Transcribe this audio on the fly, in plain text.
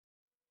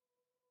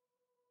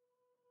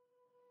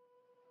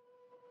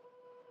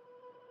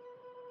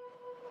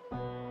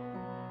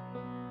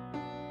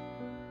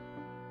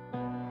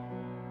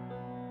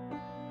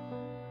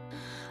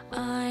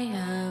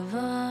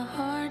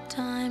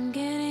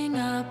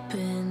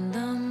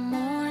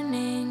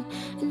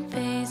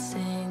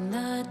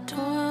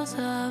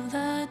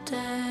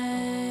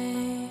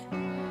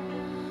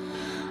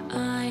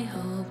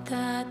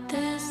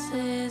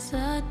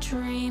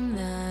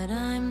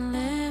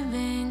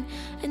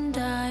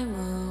I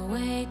will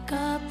wake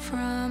up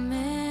from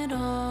it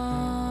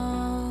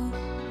all.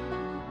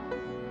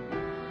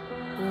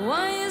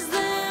 Why is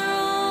there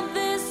all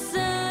this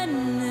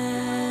sadness?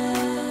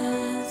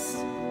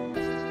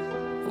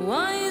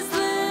 Why is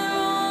there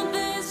all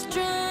this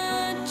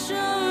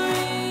treachery?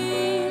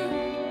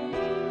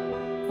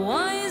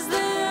 Why is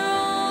there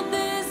all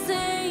this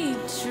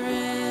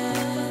hatred?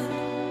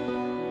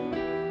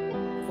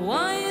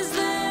 Why is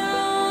there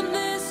all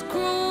this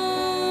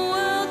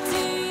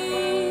cruelty?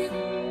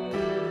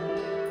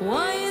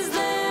 Why is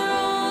there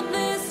all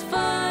this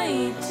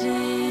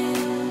fighting?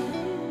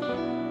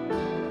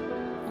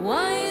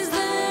 Why is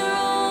there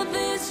all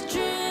this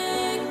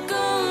trickery?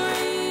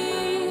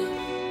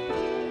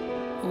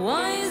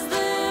 Why is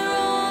there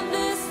all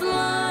this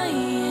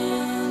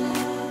lying?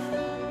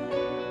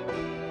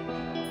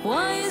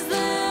 Why is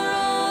there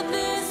all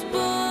this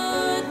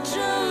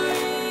butchery?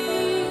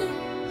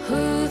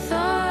 Who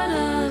thought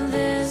of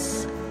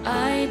this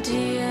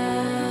idea?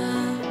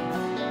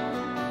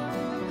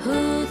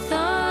 Who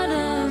thought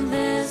of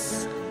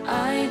this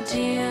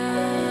idea?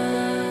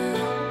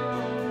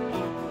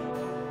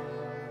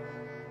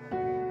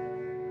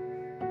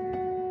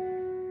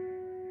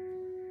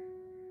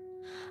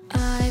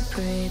 I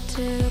pray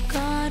to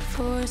God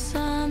for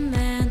some